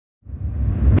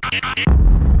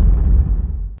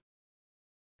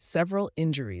several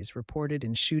injuries reported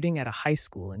in shooting at a high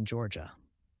school in Georgia.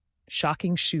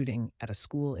 Shocking shooting at a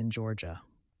school in Georgia.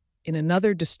 In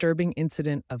another disturbing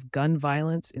incident of gun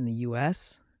violence in the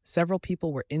U.S., several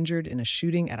people were injured in a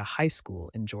shooting at a high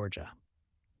school in Georgia.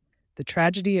 The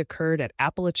tragedy occurred at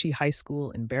Apalachee High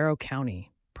School in Barrow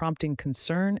County, prompting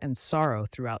concern and sorrow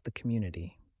throughout the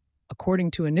community.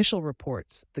 According to initial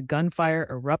reports, the gunfire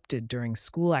erupted during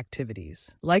school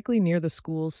activities, likely near the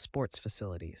school's sports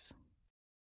facilities.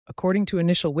 According to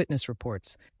initial witness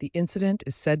reports, the incident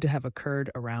is said to have occurred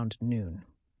around noon.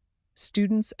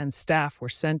 Students and staff were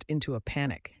sent into a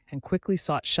panic and quickly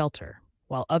sought shelter,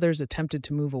 while others attempted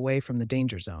to move away from the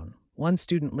danger zone. One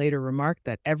student later remarked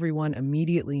that everyone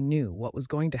immediately knew what was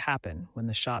going to happen when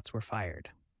the shots were fired.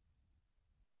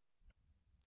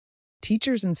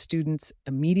 Teachers and students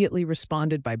immediately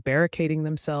responded by barricading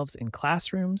themselves in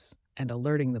classrooms and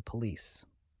alerting the police.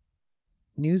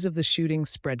 News of the shooting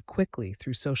spread quickly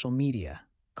through social media,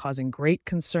 causing great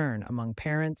concern among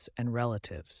parents and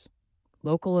relatives.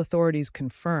 Local authorities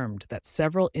confirmed that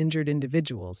several injured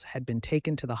individuals had been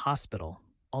taken to the hospital,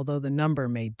 although the number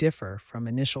may differ from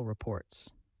initial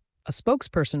reports. A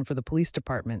spokesperson for the police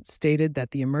department stated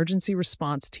that the emergency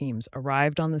response teams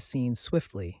arrived on the scene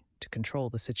swiftly to control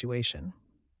the situation.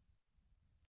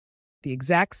 The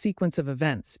exact sequence of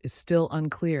events is still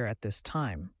unclear at this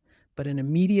time, but an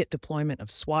immediate deployment of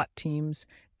SWAT teams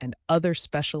and other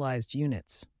specialized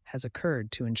units has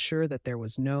occurred to ensure that there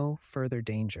was no further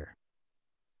danger.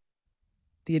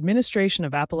 The administration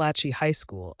of Apalachee High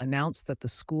School announced that the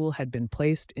school had been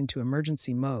placed into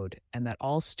emergency mode and that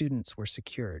all students were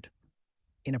secured.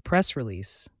 In a press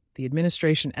release, the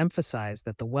administration emphasized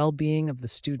that the well-being of the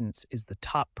students is the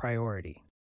top priority.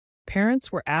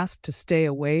 Parents were asked to stay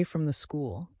away from the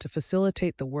school to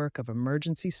facilitate the work of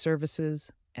emergency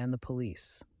services and the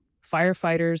police.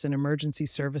 Firefighters and emergency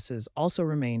services also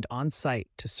remained on site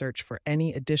to search for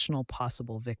any additional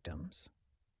possible victims.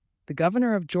 The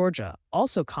governor of Georgia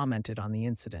also commented on the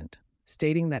incident,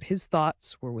 stating that his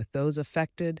thoughts were with those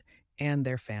affected and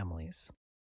their families.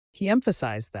 He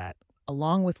emphasized that,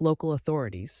 along with local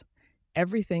authorities,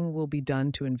 everything will be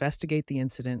done to investigate the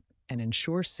incident and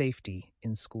ensure safety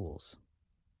in schools.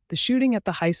 The shooting at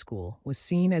the high school was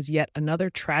seen as yet another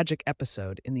tragic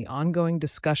episode in the ongoing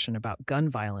discussion about gun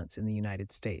violence in the United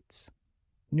States.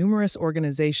 Numerous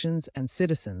organizations and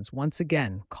citizens once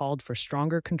again called for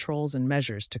stronger controls and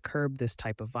measures to curb this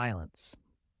type of violence.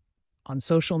 On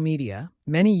social media,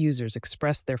 many users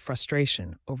expressed their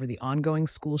frustration over the ongoing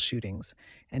school shootings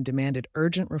and demanded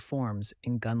urgent reforms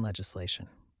in gun legislation.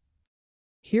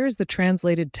 Here is the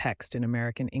translated text in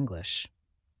American English.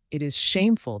 "It is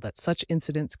shameful that such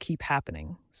incidents keep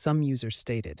happening," some users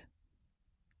stated.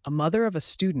 A mother of a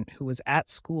student who was at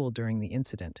school during the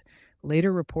incident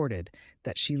later reported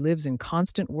that she lives in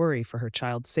constant worry for her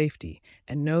child's safety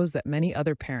and knows that many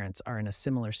other parents are in a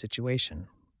similar situation.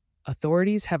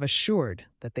 Authorities have assured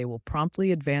that they will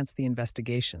promptly advance the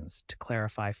investigations to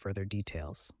clarify further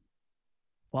details.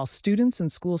 While students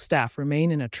and school staff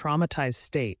remain in a traumatized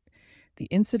state, the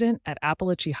incident at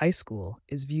Apalachee High School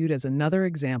is viewed as another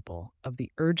example of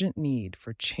the urgent need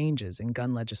for changes in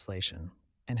gun legislation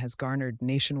and has garnered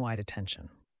nationwide attention.